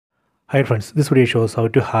Hi friends, this video shows how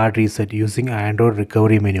to hard reset using Android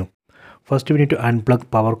recovery menu. First we need to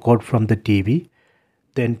unplug power cord from the TV,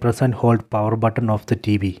 then press and hold power button of the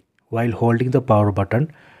TV. While holding the power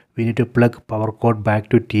button, we need to plug power cord back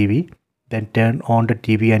to TV, then turn on the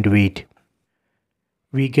TV and wait.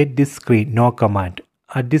 We get this screen, no command.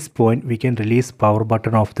 At this point, we can release power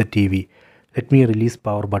button of the TV. Let me release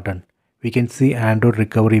power button. We can see Android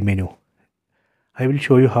recovery menu. I will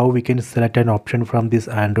show you how we can select an option from this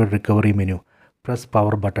Android recovery menu. Press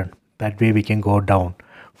power button. That way we can go down.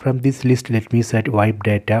 From this list, let me set wipe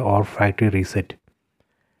data or factory reset.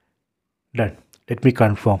 Done. Let me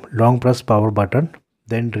confirm. Long press power button,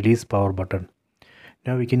 then release power button.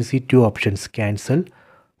 Now we can see two options: cancel,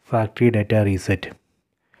 factory data reset.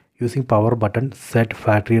 Using power button, set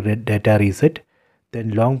factory data reset.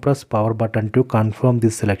 Then long press power button to confirm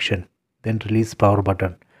this selection. Then release power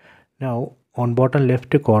button. Now on bottom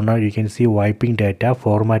left corner you can see wiping data,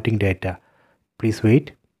 formatting data. Please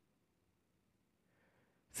wait.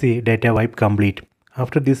 See, data wipe complete.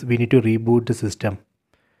 After this we need to reboot the system.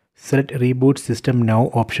 Select reboot system now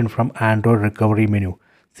option from Android recovery menu.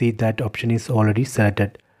 See, that option is already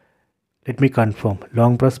selected. Let me confirm.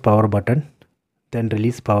 Long press power button, then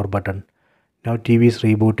release power button. Now TV is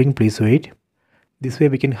rebooting. Please wait. This way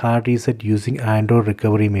we can hard reset using Android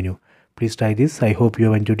recovery menu. Please try this. I hope you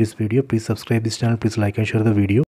have enjoyed this video. Please subscribe this channel. Please like and share the video.